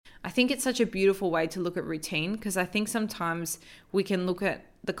I think it's such a beautiful way to look at routine, because I think sometimes we can look at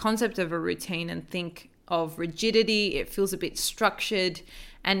the concept of a routine and think of rigidity. It feels a bit structured,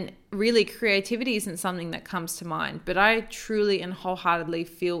 and really creativity isn't something that comes to mind. But I truly and wholeheartedly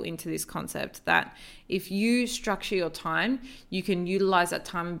feel into this concept that if you structure your time, you can utilize that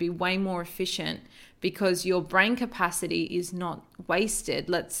time and be way more efficient, because your brain capacity is not wasted,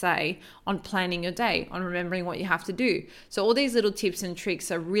 let's say, on planning your day, on remembering what you have to do. So all these little tips and tricks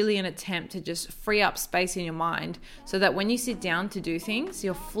are really an attempt to just free up space in your mind so that when you sit down to do things,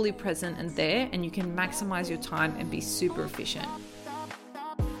 you're fully present and there, and you can maximize your time and be super efficient.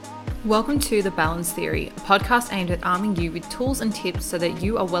 Welcome to The Balance Theory, a podcast aimed at arming you with tools and tips so that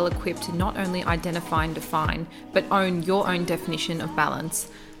you are well equipped to not only identify and define, but own your own definition of balance.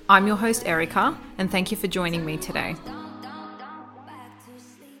 I'm your host, Erica, and thank you for joining me today.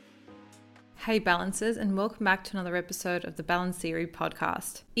 Hey Balancers, and welcome back to another episode of the Balance Theory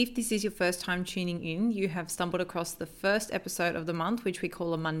podcast. If this is your first time tuning in, you have stumbled across the first episode of the month, which we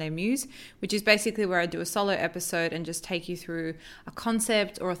call a Monday Muse, which is basically where I do a solo episode and just take you through a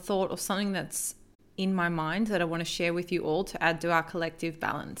concept or a thought or something that's in my mind that I want to share with you all to add to our collective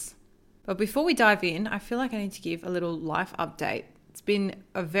balance. But before we dive in, I feel like I need to give a little life update. It's been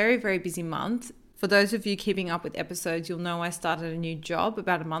a very, very busy month. For those of you keeping up with episodes, you'll know I started a new job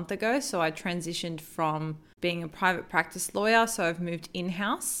about a month ago. So I transitioned from being a private practice lawyer. So I've moved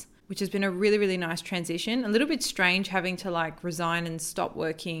in-house, which has been a really, really nice transition. A little bit strange having to resign and stop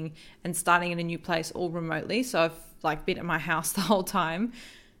working and starting in a new place all remotely. So I've been at my house the whole time.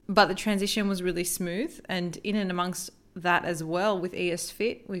 But the transition was really smooth. And in and amongst that as well, with ES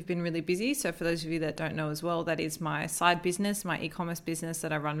Fit, we've been really busy. So for those of you that don't know as well, that is my side business, my e-commerce business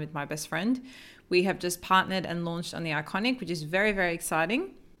that I run with my best friend. We have just partnered and launched on the Iconic, which is very, very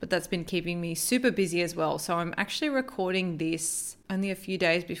exciting, but that's been keeping me super busy as well. So I'm actually recording this only a few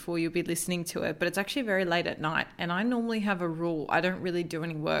days before you'll be listening to it, but it's actually very late at night. And I normally have a rule. I don't really do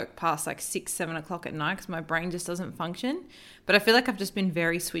any work past 6, 7 o'clock at night because my brain just doesn't function. But I feel like I've just been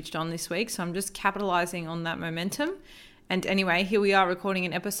very switched on this week. So I'm just capitalizing on that momentum. And anyway, here we are recording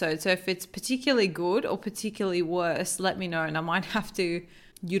an episode. So if it's particularly good or particularly worse, let me know. And I might have to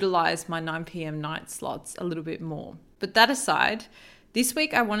utilize my 9 p.m. night slots a little bit more. But that aside, this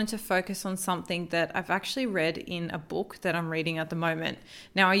week I wanted to focus on something that I've actually read in a book that I'm reading at the moment.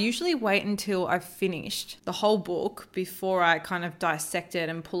 Now, I usually wait until I've finished the whole book before I kind of dissect it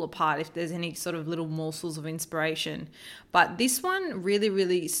and pull apart if there's any sort of little morsels of inspiration. But this one really,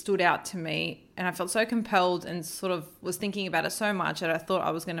 really stood out to me, and I felt so compelled and sort of was thinking about it so much that I thought I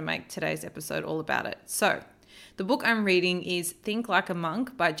was going to make today's episode all about it. So the book I'm reading is Think Like a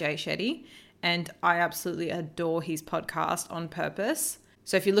Monk by Jay Shetty, and I absolutely adore his podcast On Purpose.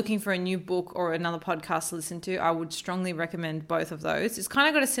 So if you're looking for a new book or another podcast to listen to, I would strongly recommend both of those. It's kind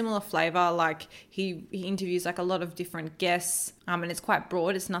of got a similar flavor. He interviews a lot of different guests, and it's quite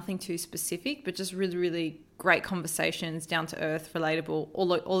broad. It's nothing too specific, but just really, really great conversations, down to earth, relatable,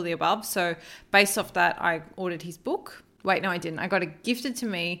 all of the above. So based off that, I ordered his book. Wait, no, I didn't. I got it gifted to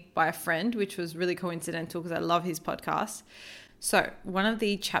me by a friend, which was really coincidental because I love his podcast. So one of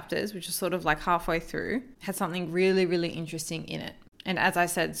the chapters, which was sort of halfway through, had something really, really interesting in it. And as I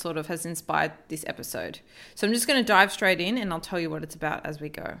said, sort of has inspired this episode. So I'm just going to dive straight in and I'll tell you what it's about as we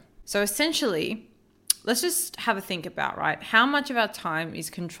go. So essentially, let's just have a think about, right? How much of our time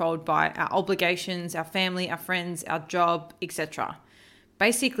is controlled by our obligations, our family, our friends, our job, etc.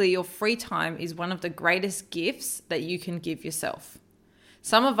 Basically, your free time is one of the greatest gifts that you can give yourself.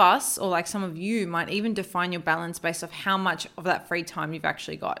 Some of us, or some of you, might even define your balance based off how much of that free time you've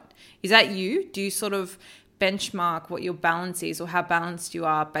actually got. Is that you? Do you sort of benchmark what your balance is or how balanced you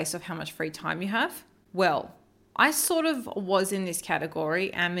are based off how much free time you have? Well, I sort of was in this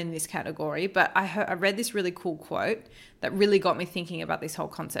category, am in this category, but I read this really cool quote that really got me thinking about this whole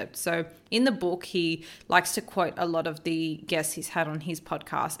concept. So in the book, he likes to quote a lot of the guests he's had on his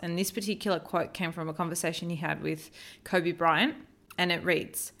podcast. And this particular quote came from a conversation he had with Kobe Bryant. And it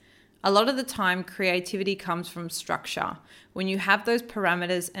reads, "A lot of the time, creativity comes from structure. When you have those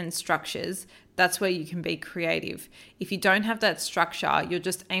parameters and structures, that's where you can be creative. If you don't have that structure, you're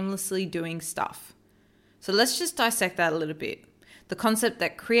just aimlessly doing stuff." So let's just dissect that a little bit. The concept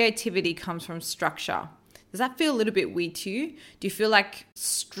that creativity comes from structure. Does that feel a little bit weird to you? Do you feel like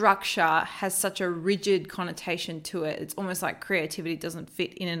structure has such a rigid connotation to it? It's almost like creativity doesn't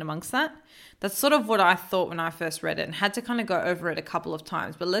fit in and amongst that. That's sort of what I thought when I first read it and had to kind of go over it a couple of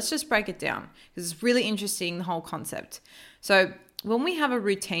times. But let's just break it down because it's really interesting, the whole concept. So when we have a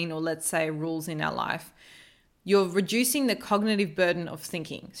routine or let's say rules in our life, you're reducing the cognitive burden of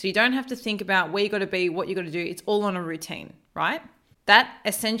thinking. So you don't have to think about where you got to be, what you got to do. It's all on a routine, right? That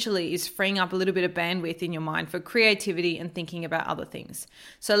essentially is freeing up a little bit of bandwidth in your mind for creativity and thinking about other things.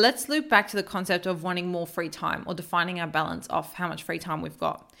 So let's loop back to the concept of wanting more free time or defining our balance off how much free time we've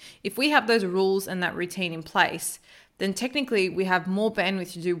got. If we have those rules and that routine in place, then technically we have more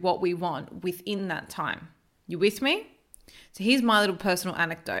bandwidth to do what we want within that time. You with me? So here's my little personal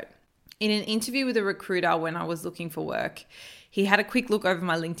anecdote. In an interview with a recruiter when I was looking for work, he had a quick look over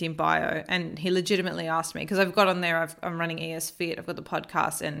my LinkedIn bio and he legitimately asked me, because I've got on there, I'm running ES Fit, I've got the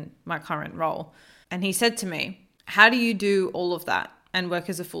podcast and my current role. And he said to me, how do you do all of that and work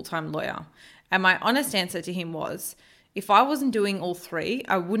as a full-time lawyer? And my honest answer to him was, if I wasn't doing all three,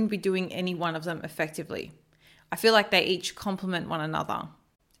 I wouldn't be doing any one of them effectively. I feel like they each complement one another.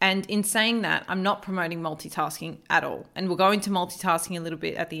 And in saying that, I'm not promoting multitasking at all. And we'll go into multitasking a little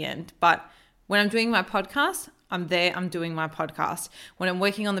bit at the end. But when I'm doing my podcast, I'm there, I'm doing my podcast. When I'm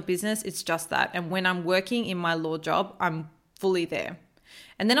working on the business, it's just that. And when I'm working in my law job, I'm fully there.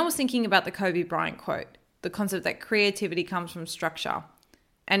 And then I was thinking about the Kobe Bryant quote, the concept that creativity comes from structure.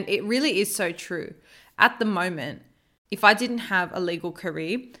 And it really is so true. At the moment, if I didn't have a legal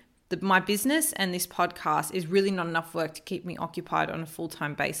career, my business and this podcast is really not enough work to keep me occupied on a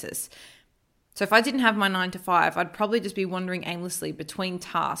full-time basis. So if I didn't have my 9 to 5, I'd probably just be wandering aimlessly between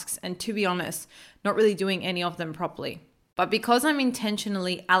tasks and, to be honest, not really doing any of them properly. But because I'm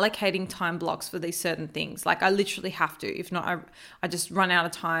intentionally allocating time blocks for these certain things, like I literally have to, if not, I just run out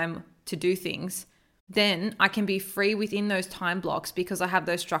of time to do things, then I can be free within those time blocks because I have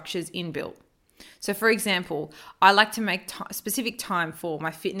those structures inbuilt. So for example, I like to make specific time for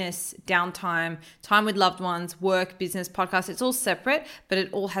my fitness, downtime, time with loved ones, work, business, podcast. It's all separate, but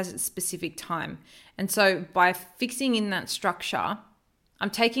it all has its specific time. And so by fixing in that structure,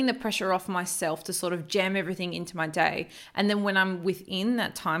 I'm taking the pressure off myself to sort of jam everything into my day. And then when I'm within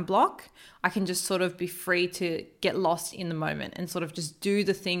that time block, I can just sort of be free to get lost in the moment and sort of just do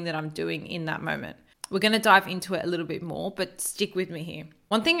the thing that I'm doing in that moment. We're going to dive into it a little bit more, but stick with me here.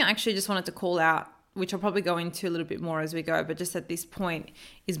 One thing I actually just wanted to call out, which I'll probably go into a little bit more as we go, but just at this point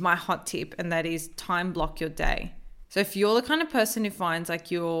is my hot tip, and that is time block your day. So if you're the kind of person who finds like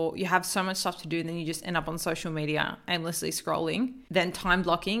you have so much stuff to do and then you just end up on social media aimlessly scrolling, then time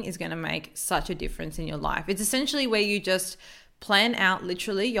blocking is going to make such a difference in your life. It's essentially where you just plan out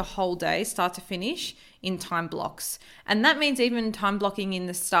literally your whole day, start to finish, in time blocks. And that means even time blocking in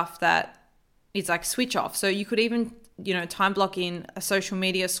the stuff that is like switch off. So you could even, time block in a social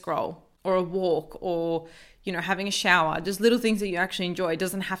media scroll or a walk or, having a shower, just little things that you actually enjoy. It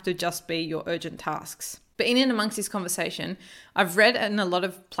doesn't have to just be your urgent tasks. But in and amongst this conversation, I've read in a lot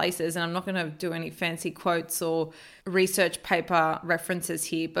of places, and I'm not going to do any fancy quotes or research paper references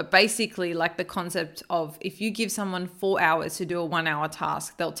here, but basically like the concept of if you give someone 4 hours to do a 1 hour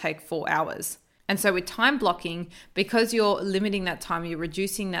task, they'll take 4 hours. And so with time blocking, because you're limiting that time, you're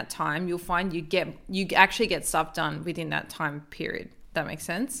reducing that time, you'll find you actually get stuff done within that time period. That makes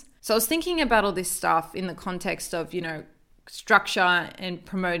sense? So I was thinking about all this stuff in the context of, structure and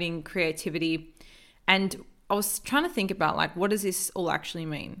promoting creativity. And I was trying to think about like, what does this all actually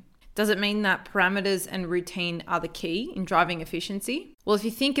mean? Does it mean that parameters and routine are the key in driving efficiency? Well, if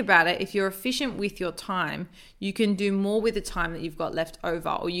you think about it, if you're efficient with your time, you can do more with the time that you've got left over,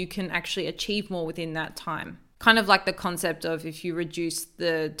 or you can actually achieve more within that time. Kind of like the concept of if you reduce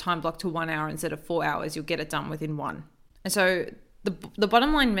the time block to 1 hour instead of 4 hours, you'll get it done within one. And so the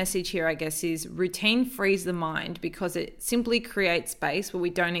bottom line message here, I guess, is routine frees the mind because it simply creates space where we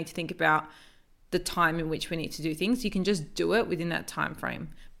don't need to think about the time in which we need to do things. You can just do it within that time frame.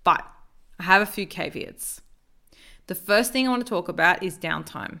 But I have a few caveats. The first thing I want to talk about is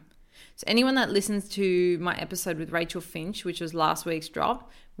downtime. So anyone that listens to my episode with Rachel Finch, which was last week's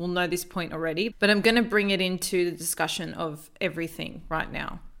drop, will know this point already, but I'm going to bring it into the discussion of everything right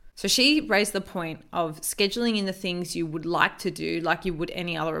now. So she raised the point of scheduling in the things you would like to do like you would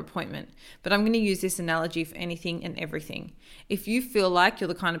any other appointment. But I'm going to use this analogy for anything and everything. If you feel like you're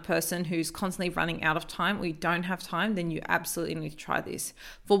the kind of person who's constantly running out of time or you don't have time, then you absolutely need to try this.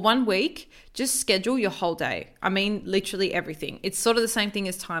 For 1 week, just schedule your whole day. I mean, literally everything. It's sort of the same thing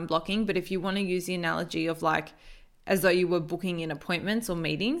as time blocking, but if you want to use the analogy of like, as though you were booking in appointments or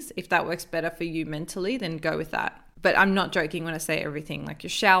meetings, if that works better for you mentally, then go with that. But I'm not joking when I say everything, like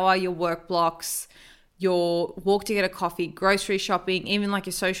your shower, your work blocks, your walk to get a coffee, grocery shopping, even like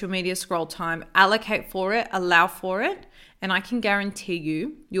your social media scroll time, allocate for it, allow for it. And I can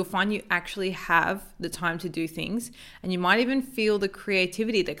guarantee you'll find you actually have the time to do things. And you might even feel the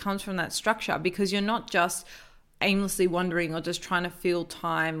creativity that comes from that structure because you're not just aimlessly wandering or just trying to fill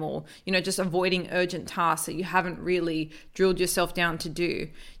time, or, just avoiding urgent tasks that you haven't really drilled yourself down to do.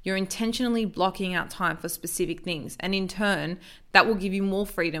 You're intentionally blocking out time for specific things. And in turn, that will give you more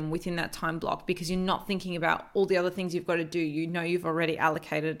freedom within that time block, because you're not thinking about all the other things you've got to do. You've already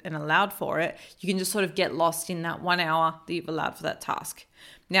allocated and allowed for it. You can just sort of get lost in that 1 hour that you've allowed for that task.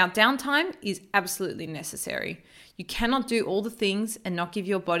 Now, downtime is absolutely necessary. You cannot do all the things and not give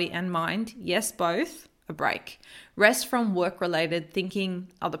your body and mind, yes, both, a break. Rest from work-related thinking,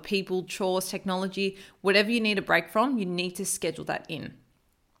 other people, chores, technology, whatever you need a break from, you need to schedule that in.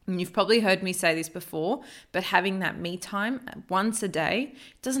 And you've probably heard me say this before, but having that me time once a day,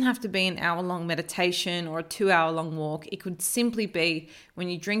 it doesn't have to be an hour-long meditation or a 2-hour-long walk. It could simply be when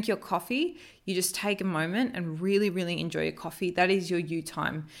you drink your coffee, you just take a moment and really, really enjoy your coffee. That is your you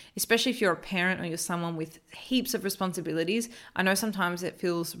time, especially if you're a parent or you're someone with heaps of responsibilities. I know sometimes it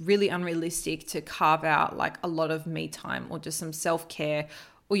feels really unrealistic to carve out like a lot of me time or just some self-care,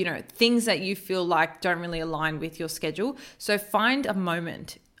 or, things that you feel like don't really align with your schedule. So find a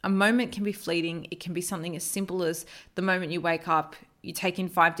moment. A moment can be fleeting. It can be something as simple as the moment you wake up, you take in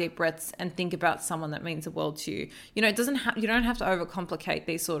 5 deep breaths and think about someone that means the world to you. You don't have to overcomplicate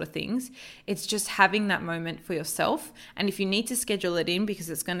these sort of things. It's just having that moment for yourself. And if you need to schedule it in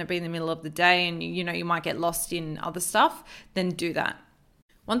because it's going to be in the middle of the day and you might get lost in other stuff, then do that.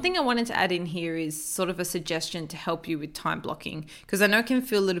 One thing I wanted to add in here is sort of a suggestion to help you with time blocking, because I know it can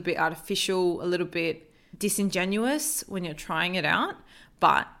feel a little bit artificial, a little bit disingenuous when you're trying it out,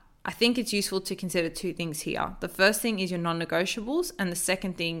 but I think it's useful to consider 2 things here. The first thing is your non-negotiables, and the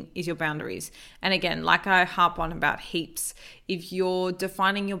second thing is your boundaries. And again, like I harp on about heaps, if you're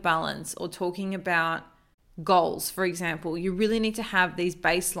defining your balance or talking about goals, for example, you really need to have these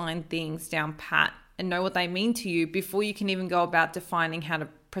baseline things down pat and know what they mean to you before you can even go about defining how to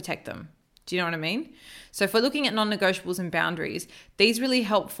protect them. Do you know what I mean? So if we're looking at non-negotiables and boundaries, these really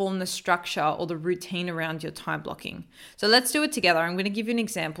help form the structure or the routine around your time blocking. So let's do it together. I'm going to give you an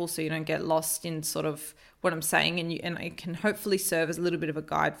example so you don't get lost in sort of what I'm saying, and it can hopefully serve as a little bit of a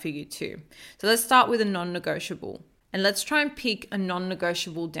guide for you too. So let's start with a non-negotiable. And let's try and pick a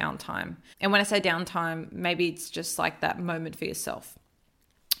non-negotiable downtime. And when I say downtime, maybe it's just like that moment for yourself.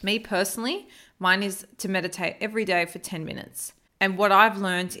 Me personally, mine is to meditate every day for 10 minutes. And what I've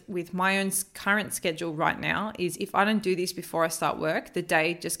learned with my own current schedule right now is if I don't do this before I start work, the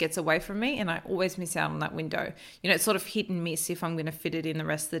day just gets away from me and I always miss out on that window. It's sort of hit and miss if I'm going to fit it in the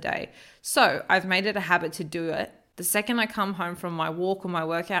rest of the day. So I've made it a habit to do it the second I come home from my walk or my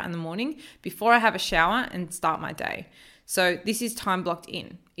workout in the morning, before I have a shower and start my day. So this is time blocked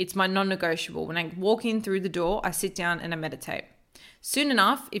in. It's my non-negotiable. When I walk in through the door, I sit down and I meditate. Soon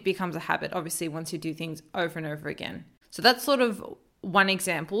enough, it becomes a habit, obviously, once you do things over and over again. So that's sort of one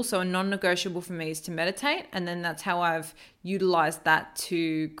example. So a non-negotiable for me is to meditate. And then that's how I've utilized that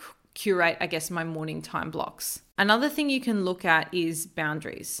to curate, I guess, my morning time blocks. Another thing you can look at is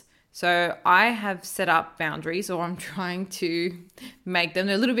boundaries. So I have set up boundaries, or I'm trying to make them.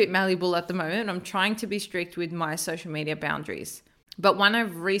 They're a little bit malleable at the moment. I'm trying to be strict with my social media boundaries. But one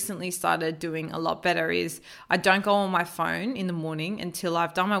I've recently started doing a lot better is I don't go on my phone in the morning until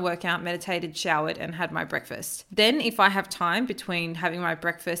I've done my workout, meditated, showered, and had my breakfast. Then if I have time between having my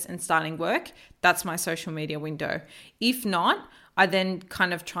breakfast and starting work, that's my social media window. If not, I then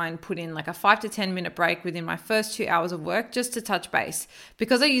kind of try and put in like a 5 to 10 minute break within my first 2 hours of work just to touch base,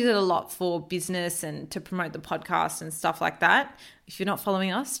 because I use it a lot for business and to promote the podcast and stuff like that. If you're not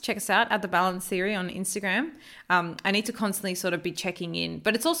following us, check us out at The Balance Theory on Instagram. I need to constantly sort of be checking in,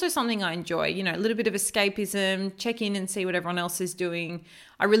 but it's also something I enjoy, a little bit of escapism, check in and see what everyone else is doing.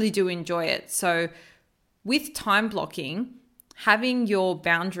 I really do enjoy it. So with time blocking, having your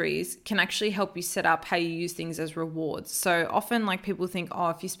boundaries can actually help you set up how you use things as rewards. So often like people think, oh,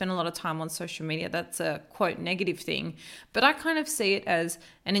 if you spend a lot of time on social media, that's a quote negative thing. But I kind of see it as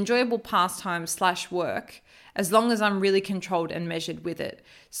an enjoyable pastime / work, as long as I'm really controlled and measured with it.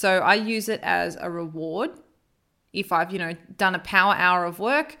 So I use it as a reward. If I've, done a power hour of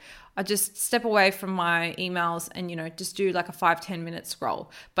work, I just step away from my emails and, just do like a 5-10 minute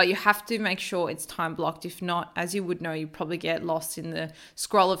scroll. But you have to make sure it's time blocked. If not, as you would know, you probably get lost in the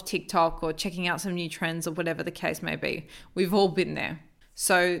scroll of TikTok or checking out some new trends or whatever the case may be. We've all been there.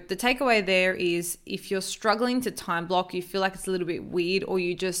 So the takeaway there is if you're struggling to time block, you feel like it's a little bit weird, or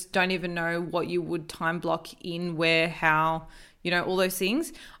you just don't even know what you would time block in, where, how, all those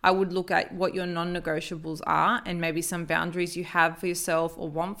things, I would look at what your non-negotiables are and maybe some boundaries you have for yourself or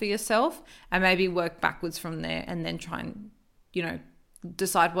want for yourself, and maybe work backwards from there and then try and,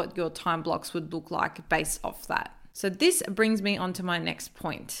 decide what your time blocks would look like based off that. So this brings me on to my next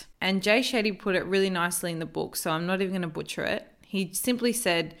point. And Jay Shetty put it really nicely in the book, so I'm not even going to butcher it. He simply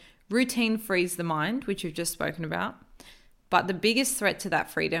said, routine frees the mind, which we've just spoken about. But the biggest threat to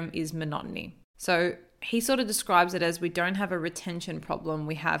that freedom is monotony. So he sort of describes it as we don't have a retention problem,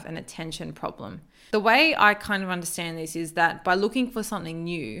 we have an attention problem. The way I kind of understand this is that by looking for something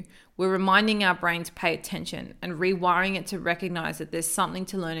new, we're reminding our brain to pay attention and rewiring it to recognize that there's something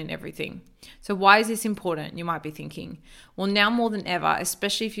to learn in everything. So why is this important? You might be thinking. Well, now more than ever,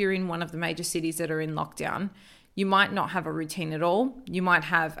 especially if you're in one of the major cities that are in lockdown, you might not have a routine at all. You might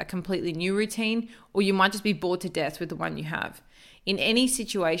have a completely new routine, or you might just be bored to death with the one you have. In any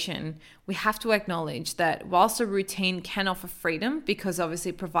situation, we have to acknowledge that whilst a routine can offer freedom, because obviously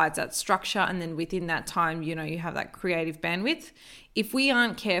it provides that structure, and then within that time, you have that creative bandwidth. If we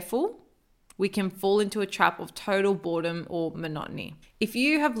aren't careful, we can fall into a trap of total boredom or monotony. If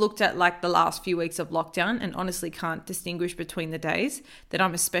you have looked at like the last few weeks of lockdown and honestly can't distinguish between the days, then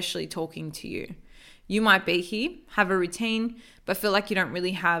I'm especially talking to you. You might be here, have a routine, but feel like you don't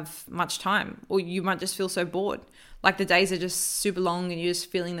really have much time, or you might just feel so bored. Like the days are just super long and you're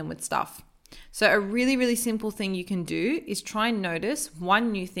just filling them with stuff. So a really, really simple thing you can do is try and notice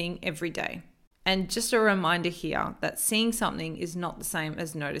one new thing every day. And just a reminder here that seeing something is not the same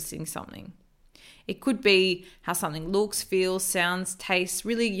as noticing something. It could be how something looks, feels, sounds, tastes,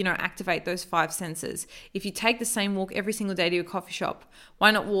 really, activate those 5 senses. If you take the same walk every single day to your coffee shop,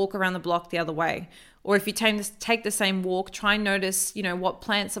 why not walk around the block the other way? Or if you take the same walk, try and notice, what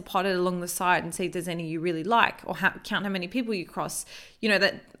plants are potted along the side and see if there's any you really like, or count how many people you cross.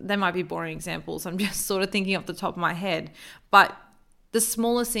 That they might be boring examples. I'm just sort of thinking off the top of my head. But the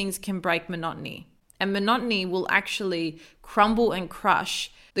smallest things can break monotony. And monotony will actually crumble and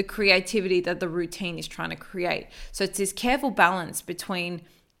crush the creativity that the routine is trying to create. So it's this careful balance between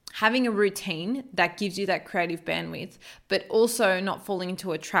having a routine that gives you that creative bandwidth, but also not falling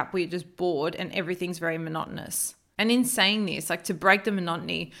into a trap where you're just bored and everything's very monotonous. And in saying this, like to break the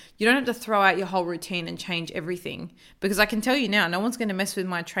monotony, you don't have to throw out your whole routine and change everything. Because I can tell you now, no one's going to mess with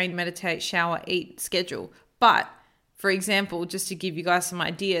my train, meditate, shower, eat schedule. But for example, just to give you guys some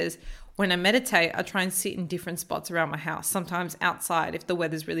ideas, when I meditate, I try and sit in different spots around my house, sometimes outside if the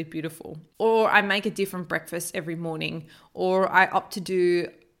weather's really beautiful. Or I make a different breakfast every morning, or I opt to do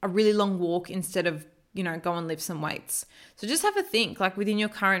a really long walk instead of, go and lift some weights. So just have a think, like within your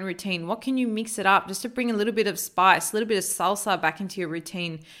current routine, what can you mix it up just to bring a little bit of spice, a little bit of salsa back into your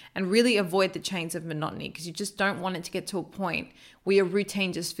routine and really avoid the chains of monotony, because you just don't want it to get to a point where your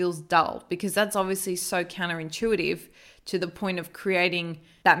routine just feels dull, because that's obviously so counterintuitive to the point of creating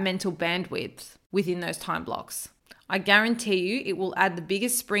that mental bandwidth within those time blocks. I guarantee you it will add the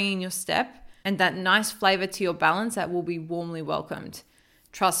biggest spring in your step and that nice flavor to your balance that will be warmly welcomed.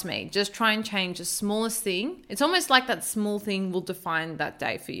 Trust me, just try and change the smallest thing. It's almost like that small thing will define that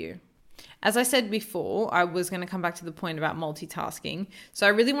day for you. As I said before, I was going to come back to the point about multitasking. So I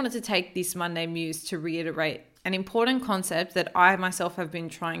really wanted to take this Monday Muse to reiterate an important concept that I myself have been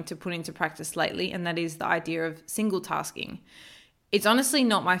trying to put into practice lately, and that is the idea of single tasking. It's honestly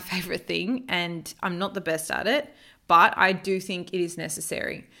not my favorite thing, and I'm not the best at it, but I do think it is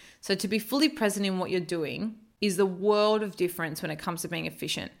necessary. So to be fully present in what you're doing is the world of difference when it comes to being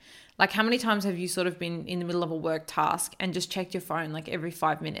efficient. Like how many times have you sort of been in the middle of a work task and just checked your phone like every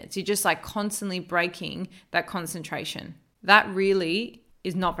 5 minutes? You're just like constantly breaking that concentration. That really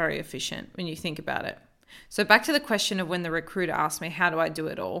is not very efficient when you think about it. So back to the question of when the recruiter asked me, how do I do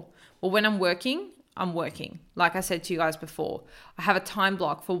it all? Well, when I'm working. Like I said to you guys before, I have a time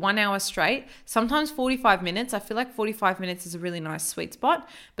block for 1 hour straight, sometimes 45 minutes. I feel like 45 minutes is a really nice sweet spot,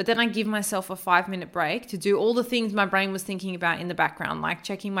 but then I give myself a 5-minute break to do all the things my brain was thinking about in the background, like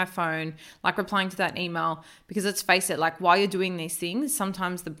checking my phone, like replying to that email, because let's face it, like while you're doing these things,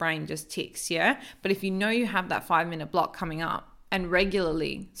 sometimes the brain just ticks, yeah? But if you know you have that 5-minute block coming up, and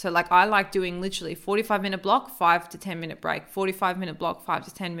regularly. So like I like doing literally 45-minute block, 5 to 10 minute break, 45-minute block, 5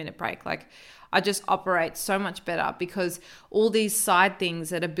 to 10 minute break. Like I just operate so much better because all these side things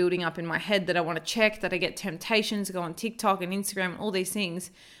that are building up in my head that I want to check, that I get temptations to go on TikTok and Instagram, all these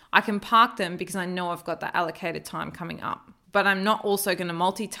things, I can park them because I know I've got that allocated time coming up. But I'm not also going to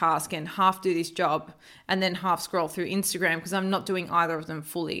multitask and half do this job and then half scroll through Instagram, because I'm not doing either of them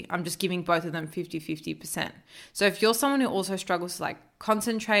fully. I'm just giving both of them 50-50%. So if you're someone who also struggles to like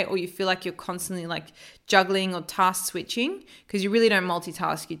concentrate, or you feel like you're constantly like juggling or task switching, because you really don't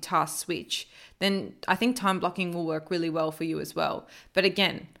multitask, you task switch, then I think time blocking will work really well for you as well. But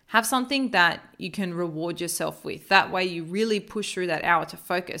again, have something that you can reward yourself with. That way you really push through that hour to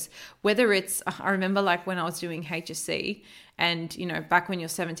focus. Whether it's, I remember like when I was doing HSC And, back when you're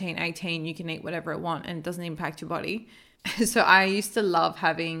 17, 18, you can eat whatever you want and it doesn't impact your body. So I used to love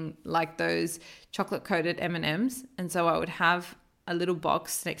having like those chocolate coated M&Ms. And so I would have a little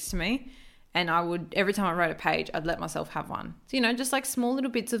box next to me, and I would, every time I wrote a page, I'd let myself have one. So, just like small little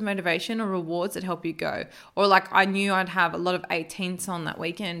bits of motivation or rewards that help you go. Or like I knew I'd have a lot of 18ths on that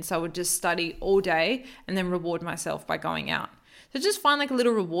weekend. So I would just study all day and then reward myself by going out. So just find like a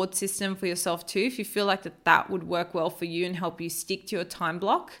little reward system for yourself too, if you feel like that would work well for you and help you stick to your time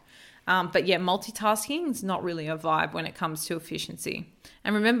block. But yeah, multitasking is not really a vibe when it comes to efficiency.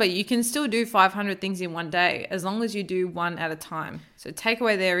 And remember, you can still do 500 things in one day as long as you do one at a time. So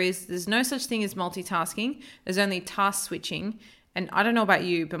takeaway there is there's no such thing as multitasking. There's only task switching. And I don't know about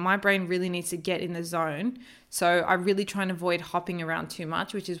you, but my brain really needs to get in the zone. So I really try and avoid hopping around too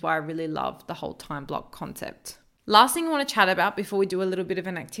much, which is why I really love the whole time block concept. Last thing I want to chat about before we do a little bit of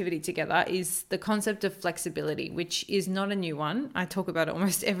an activity together is the concept of flexibility, which is not a new one. I talk about it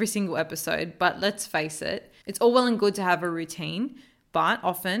almost every single episode, but let's face it, it's all well and good to have a routine, but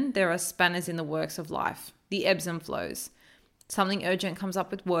often there are spanners in the works of life, the ebbs and flows. Something urgent comes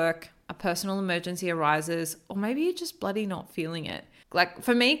up with work, a personal emergency arises, or maybe you're just bloody not feeling it. Like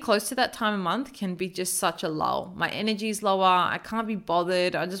for me, close to that time of month can be just such a lull. My energy's lower, I can't be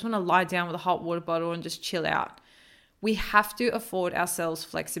bothered, I just want to lie down with a hot water bottle and just chill out. We have to afford ourselves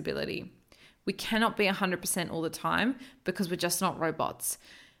flexibility. We cannot be 100% all the time because we're just not robots.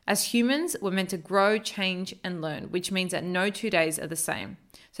 As humans, we're meant to grow, change, and learn, which means that no 2 days are the same.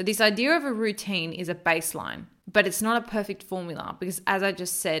 So this idea of a routine is a baseline, but it's not a perfect formula because as I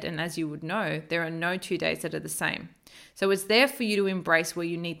just said, and as you would know, there are no 2 days that are the same. So it's there for you to embrace where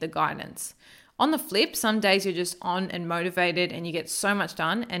you need the guidance. On the flip, some days you're just on and motivated and you get so much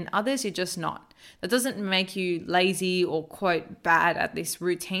done, and others you're just not. That doesn't make you lazy or quote bad at this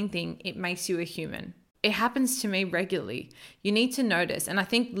routine thing. It makes you a human. It happens to me regularly. You need to notice, and I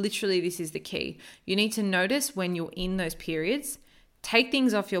think literally this is the key. You need to notice when you're in those periods, take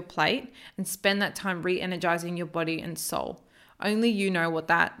things off your plate and spend that time re-energizing your body and soul. Only you know what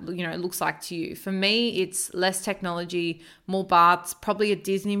that looks like to you. For me, it's less technology, more baths, probably a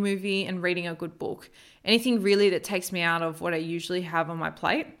Disney movie, and reading a good book. Anything really that takes me out of what I usually have on my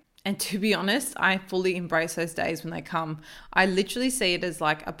plate. And to be honest, I fully embrace those days when they come. I literally see it as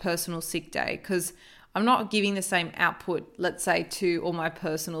like a personal sick day because I'm not giving the same output, let's say, to all my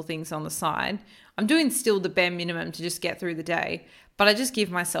personal things on the side. I'm doing still the bare minimum to just get through the day, but I just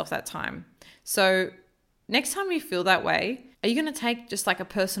give myself that time. So next time you feel that way, are you going to take just like a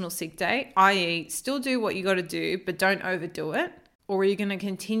personal sick day, i.e. still do what you got to do, but don't overdo it? Or are you going to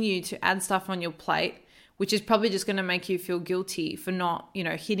continue to add stuff on your plate, which is probably just going to make you feel guilty for not,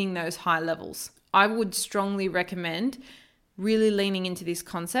 hitting those high levels? I would strongly recommend really leaning into this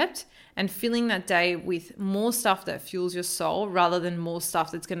concept and filling that day with more stuff that fuels your soul rather than more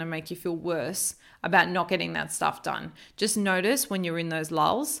stuff that's going to make you feel worse about not getting that stuff done. Just notice when you're in those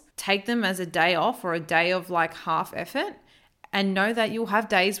lulls, take them as a day off or a day of like half effort, and know that you'll have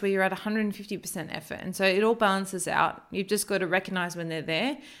days where you're at 150% effort. And so it all balances out. You've just got to recognize when they're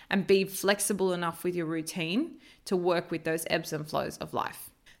there and be flexible enough with your routine to work with those ebbs and flows of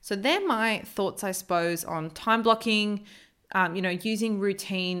life. So they're my thoughts, I suppose, on time blocking, using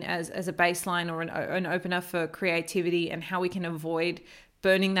routine as a baseline or an opener for creativity and how we can avoid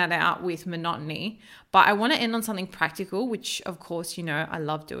burning that out with monotony. But I want to end on something practical, which of course, I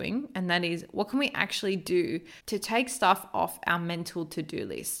love doing. And that is, what can we actually do to take stuff off our mental to-do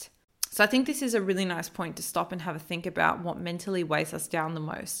list? So I think this is a really nice point to stop and have a think about what mentally weighs us down the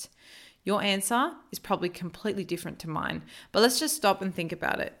most. Your answer is probably completely different to mine, but let's just stop and think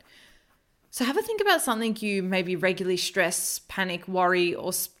about it. So have a think about something you maybe regularly stress, panic, worry,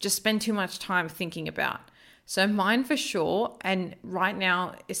 or just spend too much time thinking about. So mine for sure, and right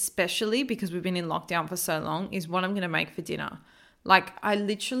now especially because we've been in lockdown for so long, is what I'm going to make for dinner. Like I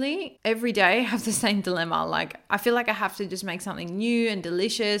literally every day have the same dilemma. Like I feel like I have to just make something new and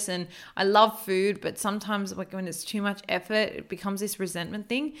delicious, and I love food, but sometimes like when it's too much effort, it becomes this resentment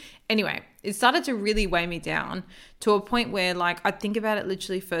thing. Anyway, it started to really weigh me down to a point where like I'd think about it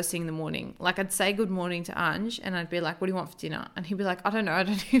literally first thing in the morning. Like I'd say good morning to Ange and I'd be like, what do you want for dinner? And he'd be like, I don't know. I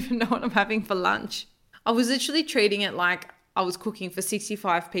don't even know what I'm having for lunch. I was literally treating it like I was cooking for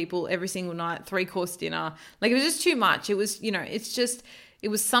 65 people every single night, 3-course dinner. Like it was just too much. It was, it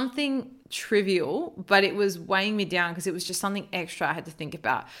was something trivial, but it was weighing me down because it was just something extra I had to think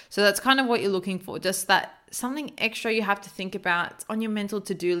about. So that's kind of what you're looking for. Just that something extra you have to think about. It's on your mental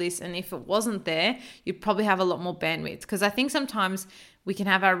to-do list. And if it wasn't there, you'd probably have a lot more bandwidth. Because I think sometimes we can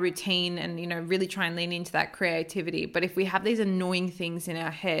have our routine and, really try and lean into that creativity. But if we have these annoying things in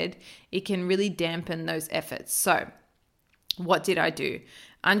our head, it can really dampen those efforts. So what did I do?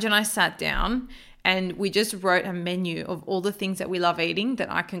 Anj and I sat down and we just wrote a menu of all the things that we love eating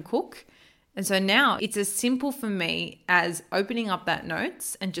that I can cook. And so now it's as simple for me as opening up that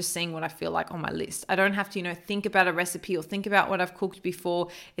notes and just seeing what I feel like on my list. I don't have to, think about a recipe or think about what I've cooked before.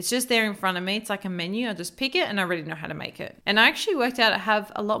 It's just there in front of me. It's like a menu. I just pick it and I already know how to make it. And I actually worked out I have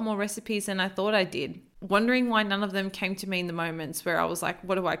a lot more recipes than I thought I did. Wondering why none of them came to me in the moments where I was like,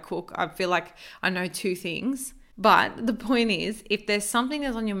 what do I cook? I feel like I know 2 things. But the point is, if there's something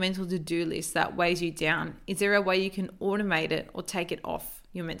that's on your mental to-do list that weighs you down, is there a way you can automate it or take it off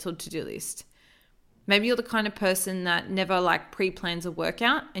your mental to-do list? Maybe you're the kind of person that never pre-plans a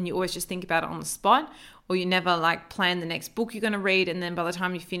workout and you always just think about it on the spot, or you never plan the next book you're going to read, and then by the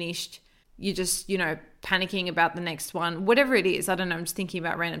time you're finished, you're just, panicking about the next one. Whatever it is, I don't know, I'm just thinking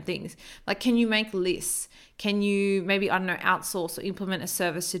about random things. Can you make lists? Can you maybe, outsource or implement a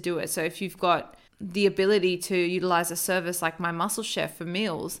service to do it? So if you've got the ability to utilize a service like my Muscle Chef for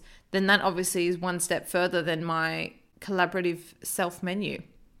meals, then that obviously is one step further than my collaborative self menu.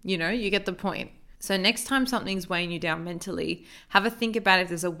 You get the point. So next time something's weighing you down mentally, have a think about if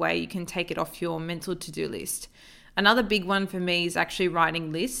there's a way you can take it off your mental to-do list. Another big one for me is actually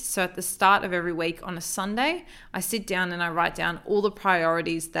writing lists. So at the start of every week on a Sunday, I sit down and I write down all the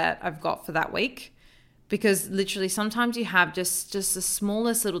priorities that I've got for that week. Because literally sometimes you have just the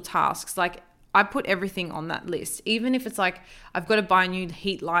smallest little tasks. I put everything on that list, even if it's I've got to buy a new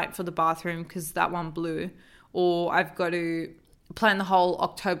heat light for the bathroom because that one blew, or I've got to plan the whole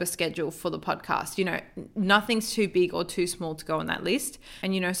October schedule for the podcast. Nothing's too big or too small to go on that list.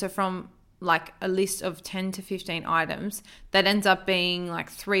 And, so from a list of 10 to 15 items, that ends up being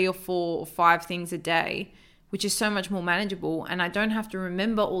 3 or 4 or 5 things a day, which is so much more manageable. And I don't have to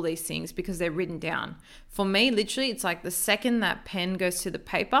remember all these things because they're written down. For me, literally, it's the second that pen goes to the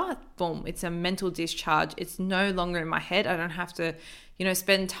paper, boom, it's a mental discharge. It's no longer in my head. I don't have to,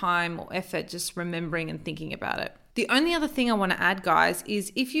 spend time or effort just remembering and thinking about it. The only other thing I want to add, guys,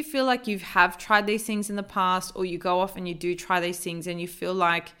 is if you feel like you have tried these things in the past, or you go off and you do try these things and you feel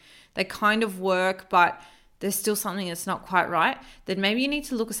like they kind of work, but there's still something that's not quite right, then maybe you need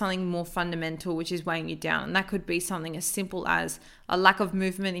to look at something more fundamental, which is weighing you down. And that could be something as simple as a lack of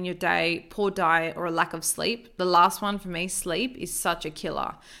movement in your day, poor diet, or a lack of sleep. The last one for me, sleep, is such a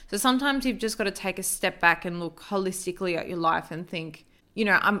killer. So sometimes you've just got to take a step back and look holistically at your life and think,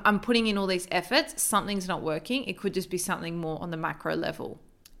 I'm putting in all these efforts, something's not working. It could just be something more on the macro level.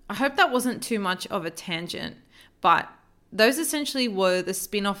 I hope that wasn't too much of a tangent, but those essentially were the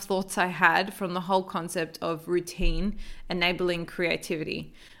spin-off thoughts I had from the whole concept of routine enabling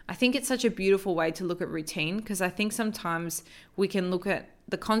creativity. I think it's such a beautiful way to look at routine, because I think sometimes we can look at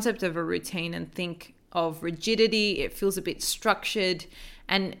the concept of a routine and think of rigidity. It feels a bit structured,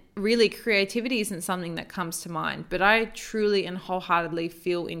 and really creativity isn't something that comes to mind. But I truly and wholeheartedly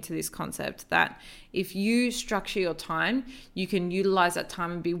feel into this concept that if you structure your time, you can utilize that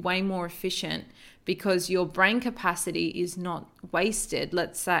time and be way more efficient, because your brain capacity is not wasted,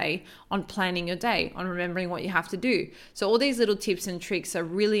 let's say, on planning your day, on remembering what you have to do. So all these little tips and tricks are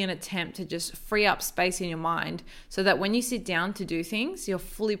really an attempt to just free up space in your mind so that when you sit down to do things, you're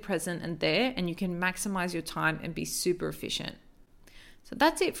fully present and there, and you can maximize your time and be super efficient. So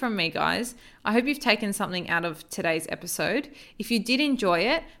that's it from me, guys. I hope you've taken something out of today's episode. If you did enjoy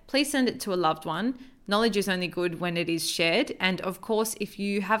it, please send it to a loved one. Knowledge is only good when it is shared. And of course, if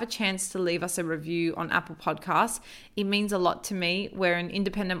you have a chance to leave us a review on Apple Podcasts, it means a lot to me. We're an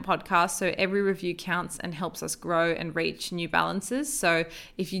independent podcast, so every review counts and helps us grow and reach new balances. So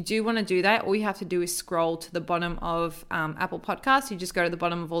if you do want to do that, all you have to do is scroll to the bottom of Apple Podcasts. You just go to the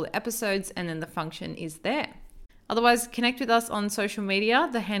bottom of all the episodes, and then the function is there. Otherwise, connect with us on social media.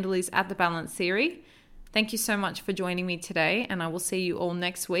 The handle is @TheBalanceTheory. Thank you so much for joining me today, and I will see you all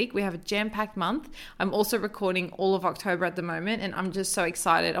next week. We have a jam-packed month. I'm also recording all of October at the moment, and I'm just so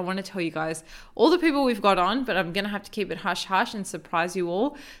excited. I want to tell you guys all the people we've got on, but I'm going to have to keep it hush-hush and surprise you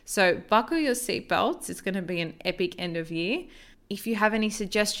all. So buckle your seatbelts. It's going to be an epic end of year. If you have any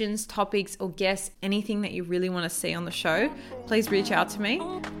suggestions, topics, or guests, anything that you really want to see on the show, please reach out to me.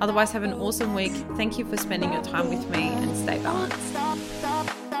 Otherwise, have an awesome week. Thank you for spending your time with me, and stay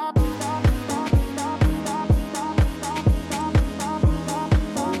balanced.